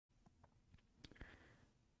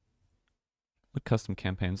What custom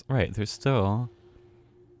campaigns? Right, there's still...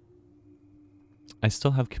 I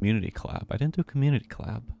still have community collab. I didn't do community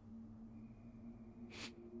collab.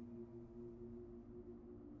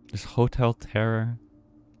 There's Hotel Terror.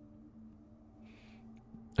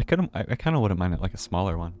 I kind of wouldn't mind it like a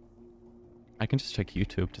smaller one. I can just check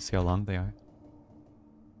YouTube to see how long they are.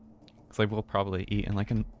 Because I will probably eat in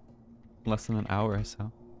like less than an hour or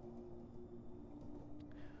so.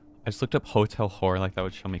 I just looked up hotel horror, like that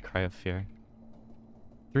would show me Cry of Fear.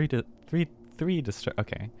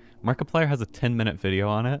 Okay. Markiplier has a 10-minute video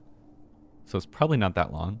on it, so it's probably not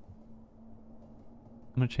that long.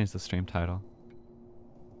 I'm gonna change the stream title.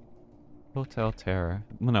 Hotel Terror.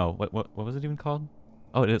 No, what was it even called?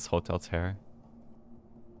 Oh, it is Hotel Terror.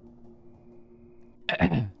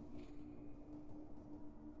 Here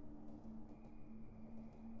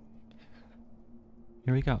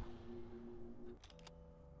we go.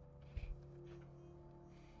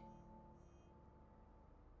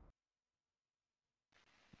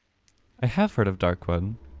 I have heard of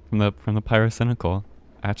Darkwood from the Pyrocynical,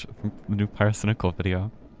 actually from the new Pyrocynical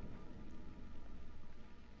video.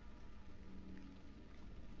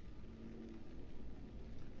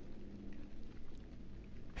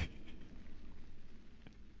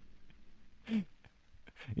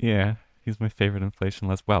 Yeah, he's my favorite inflation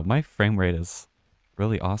list. Wow, my frame rate is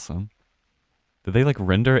really awesome. Did they like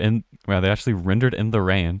render in? Well, they actually rendered in the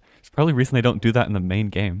rain. It's probably reason they don't do that in the main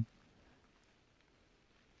game.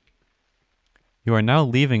 You are now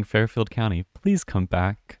leaving Fairfield County. Please come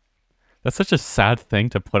back. That's such a sad thing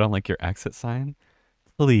to put on like your exit sign.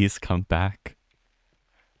 Please come back.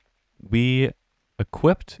 We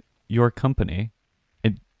equipped your company.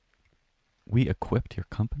 We equipped your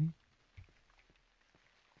company?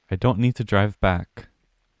 I don't need to drive back.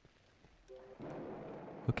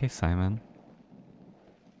 Okay, Simon.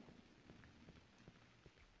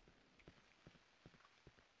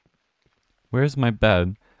 Where's my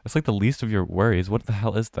bed? That's like the least of your worries. What the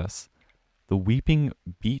hell is this? The Weeping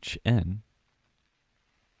Beach Inn.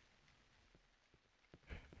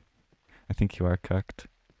 I think you are cooked.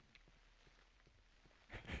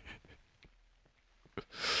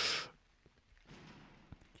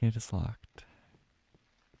 Gate is locked.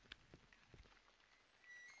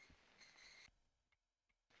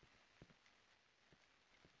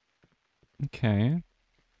 Okay.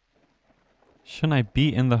 Shouldn't I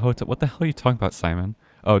be in the hotel? What the hell are you talking about, Simon?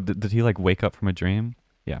 Oh, did he like wake up from a dream?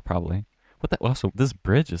 Yeah, probably. What the? Also, this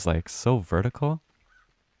bridge is like so vertical.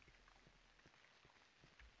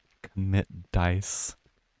 Commit dice.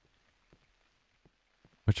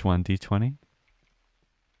 Which one? D20?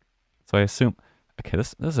 So I assume... Okay,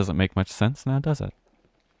 this doesn't make much sense now, does it?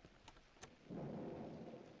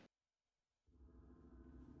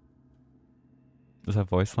 Does that have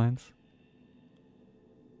voice lines?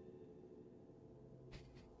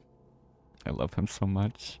 I love him so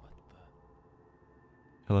much.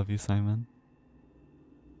 I love you, Simon.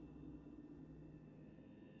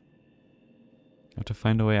 I have to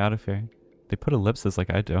find a way out of here. They put ellipses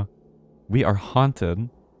like I do. We are haunted.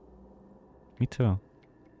 Me too.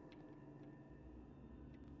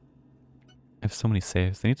 I have so many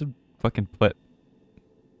saves. They need to fucking put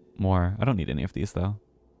more. I don't need any of these though.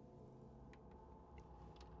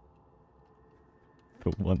 The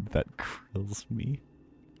one that grills me.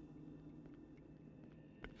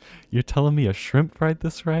 You're telling me a shrimp fried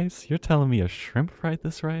this rice? You're telling me a shrimp fried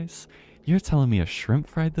this rice? You're telling me a shrimp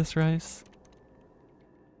fried this rice?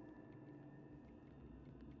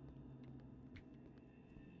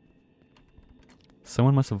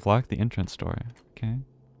 Someone must have locked the entrance door. Okay.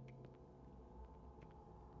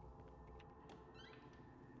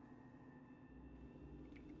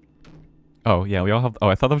 Oh, yeah, we all have... Oh,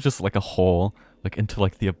 I thought that was just like a hole. Like into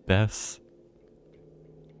like the abyss.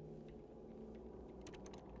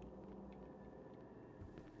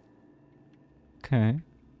 Okay.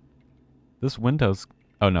 This window's...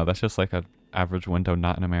 Oh no, that's just like an average window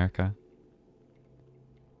not in America.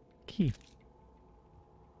 Key.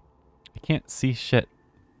 I can't see shit.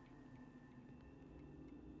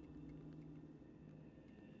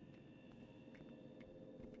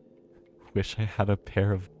 Wish I had a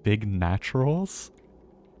pair of big naturals.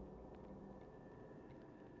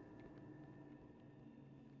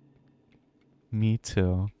 Me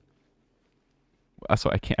too. So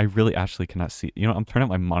I really actually cannot see. You know, I'm turning up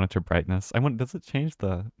my monitor brightness. Does it change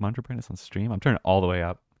the monitor brightness on stream? I'm turning it all the way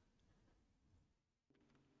up.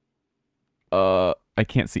 I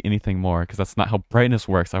can't see anything more because that's not how brightness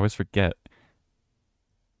works. I always forget.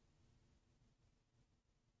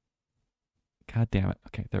 God damn it.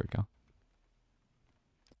 Okay, there we go.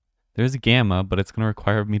 There's Gamma, but it's gonna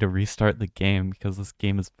require me to restart the game because this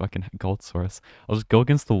game is fucking Gold Source. I'll just go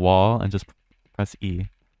against the wall and just press E.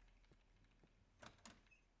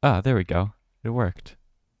 Ah, there we go. It worked.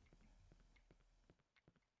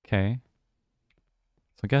 Okay.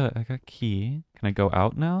 So I got a key. Can I go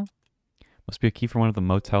out now? Must be a key for one of the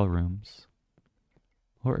motel rooms.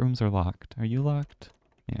 What rooms are locked? Are you locked?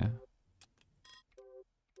 Yeah.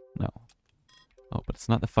 No. Oh, but it's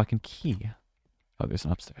not the fucking key. Oh, there's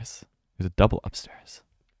an upstairs. There's a double upstairs.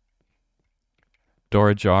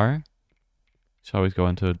 Door ajar. Should always go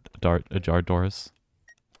into ajar doors.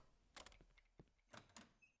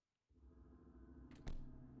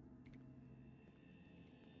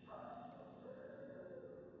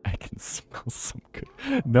 I can smell some good.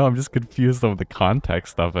 No, I'm just confused over the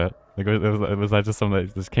context of it. Like, was that just something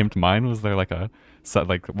that just came to mind? Was there like a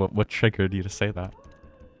like what triggered you to say that?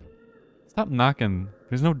 Stop knocking.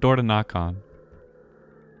 There's no door to knock on.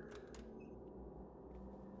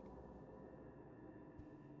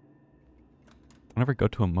 I'll never go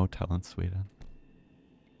to a motel in Sweden.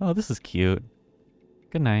 Oh, this is cute.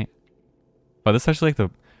 Good night. Oh, this is actually like the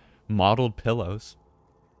modeled pillows.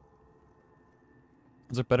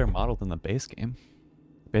 Those are better modeled than the base game.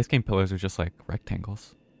 Base game pillars are just like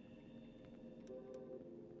rectangles.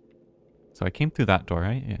 So I came through that door,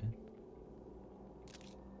 right? Yeah.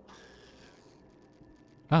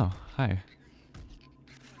 Oh, hi.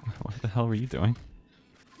 What the hell were you doing?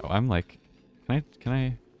 Oh, I'm like, can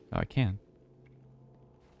I, oh, I can.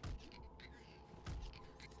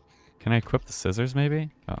 Can I equip the scissors maybe?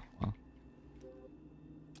 Oh, well.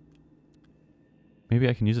 Maybe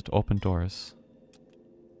I can use it to open doors.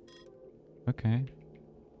 Okay.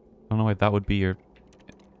 I don't know why that would be your,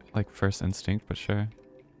 like, first instinct, but sure.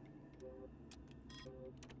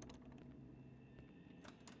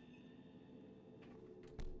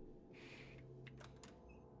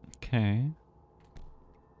 Okay.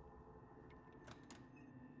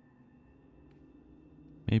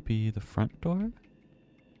 Maybe the front door?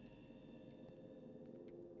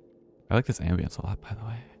 I like this ambience a lot, by the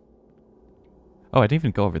way. Oh, I didn't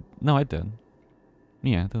even go over... No, I did.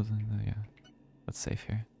 Yeah, those are... yeah. Let's save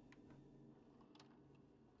here.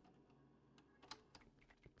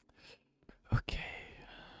 Okay.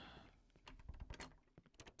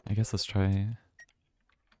 I guess let's try...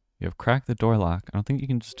 You have cracked the door lock. I don't think you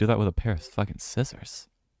can just do that with a pair of fucking scissors.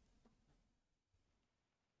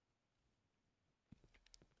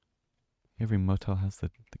 Every motel has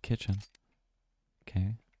the kitchen.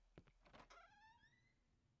 Okay.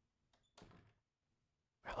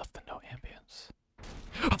 I love the no ambience.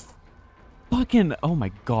 Fucking, oh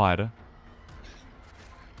my god.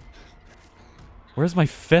 Where's my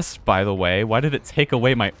fist, by the way? Why did it take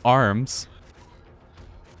away my arms?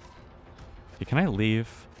 Okay, can I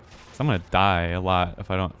leave? Cause I'm gonna die a lot if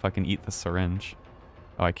I don't fucking eat the syringe.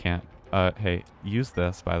 Oh, I can't. Hey, use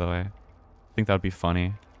this, by the way. I think that would be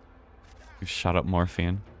funny. You shot up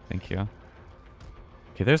morphine. Thank you.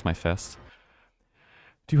 Okay, there's my fist.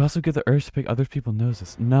 Do you also get the urge to pick other people's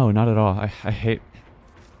noses? No, not at all. I hate...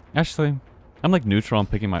 Actually, I'm like neutral on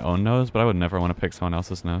picking my own nose, but I would never want to pick someone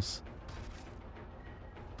else's nose.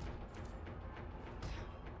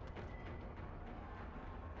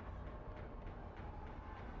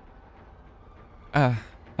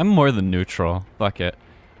 I'm more than neutral. Fuck it.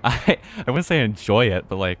 I wouldn't say I enjoy it,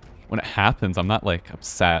 but like, when it happens, I'm not like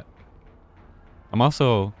upset. It's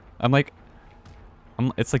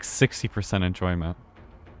like 60% enjoyment.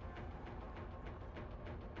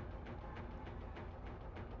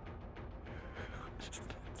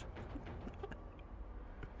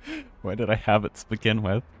 Why did I have it to begin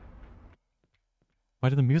with? Why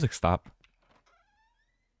did the music stop?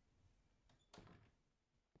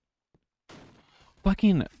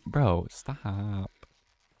 Fucking, bro, stop.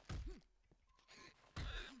 You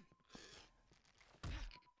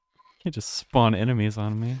can't just spawn enemies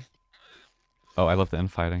on me. Oh, I love the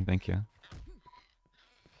infighting, thank you.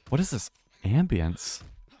 What is this ambience?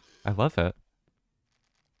 I love it.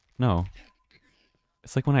 No.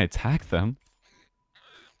 It's like when I attack them.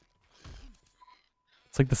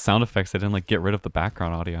 It's like the sound effects, I didn't like get rid of the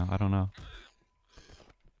background audio. I don't know.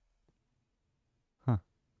 Huh.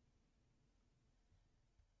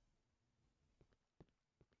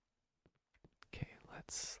 Okay,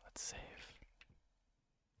 let's save.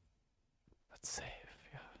 Let's save,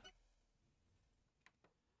 yeah.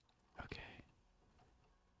 Okay.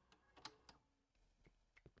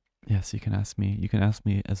 Yes, you can ask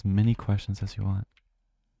me as many questions as you want.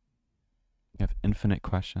 You have infinite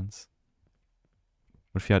questions.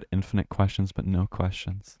 What if you had infinite questions but no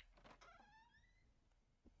questions?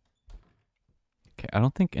 Okay, I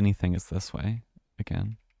don't think anything is this way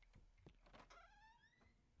again.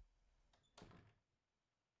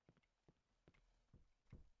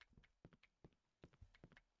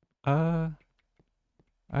 Uh,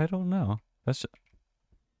 I don't know. That's just,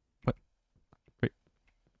 what? Wait,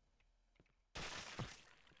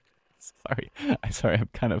 sorry. Sorry. I'm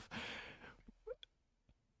kind of.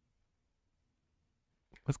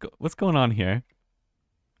 What's going on here?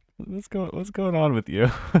 What's going on with you?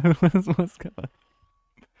 What's going?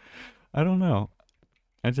 I don't know.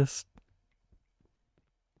 I just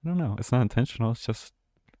I don't know. It's not intentional. It's just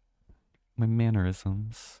my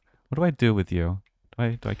mannerisms. What do I do with you?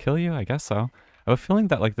 Do I kill you? I guess so. I have a feeling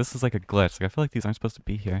that like this is like a glitch. Like I feel like these aren't supposed to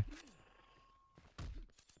be here.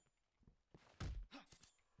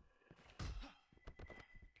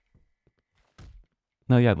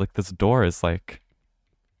 No, yeah, like this door is like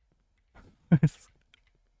when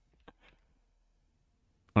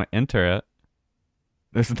I enter it,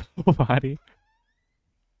 there's nobody.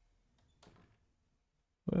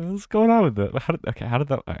 What's going on with it? How did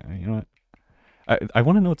that? You know what? I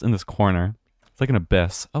want to know what's in this corner. It's like an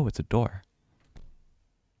abyss. Oh, it's a door.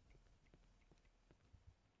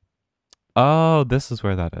 Oh, this is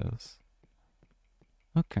where that is.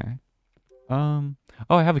 Okay. Oh,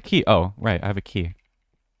 I have a key. Oh, right, I have a key.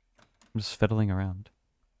 I'm just fiddling around.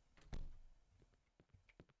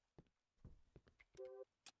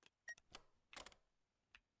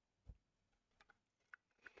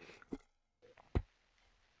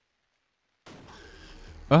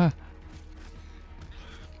 Ah.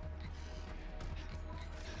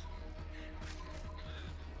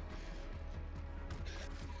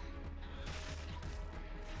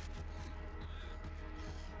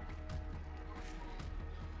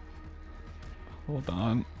 Hold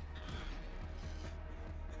on.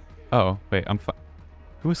 Oh, wait, I'm fi-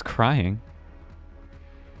 Who is crying?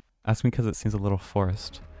 Ask me because it seems a little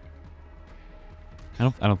forced. I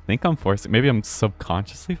don't think I'm forced. Maybe I'm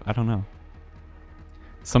subconsciously. I don't know.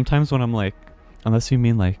 Sometimes when I'm like, unless you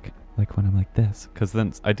mean like when I'm like this, because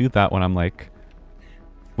then I do that when I'm like,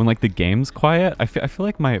 when like the game's quiet. I feel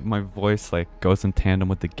like my voice like goes in tandem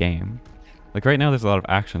with the game. Like right now there's a lot of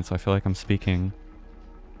action, so I feel like I'm speaking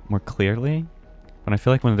more clearly. But I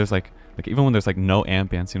feel like when there's like even when there's like no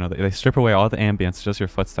ambience, you know, they strip away all the ambience, just your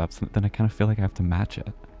footsteps, and then I kind of feel like I have to match it.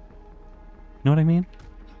 You know what I mean?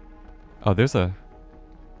 Oh, there's a.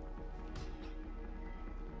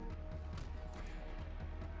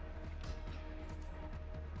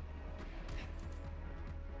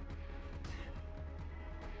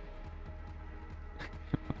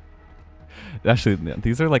 Actually,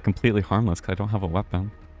 these are like completely harmless because I don't have a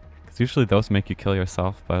weapon. Because usually those make you kill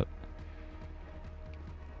yourself, but.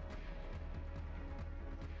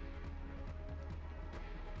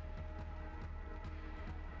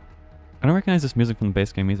 I don't recognize this music from the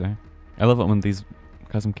base game either. I love it when these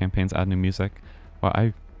custom campaigns add new music. Wow,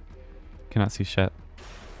 I cannot see shit.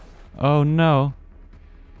 Oh no.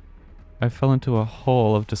 I fell into a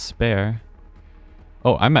hole of despair.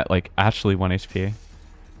 Oh, I'm at like actually 1 HP.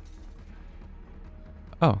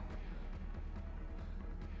 Oh.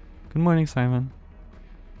 Good morning, Simon.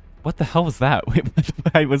 What the hell was that? Wait,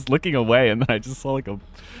 I was looking away and then I just saw like a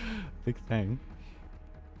big thing.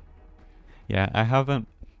 Yeah, I haven't.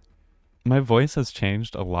 My voice has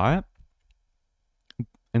changed a lot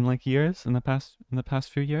in like years in the past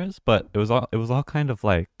few years, but it was all kind of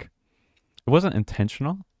like it wasn't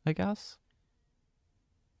intentional, I guess.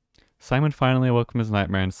 Simon finally awoke from his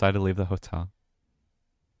nightmare and decided to leave the hotel.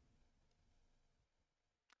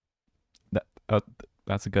 That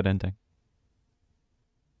that's a good ending.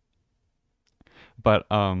 But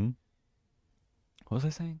what was I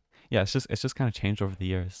saying? Yeah, it's just kind of changed over the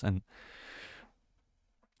years, and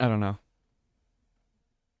I don't know.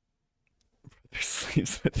 He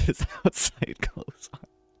sleeps with his outside clothes on.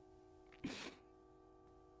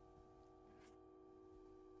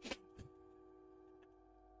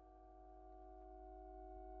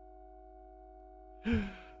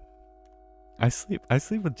 I sleep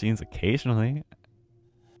with jeans occasionally.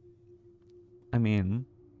 I mean,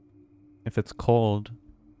 if it's cold,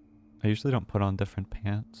 I usually don't put on different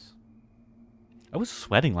pants. I was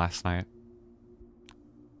sweating last night.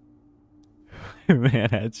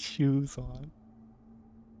 Man had shoes on.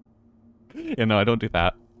 Yeah, no, I don't do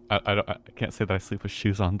that. I can't say that I sleep with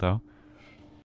shoes on though.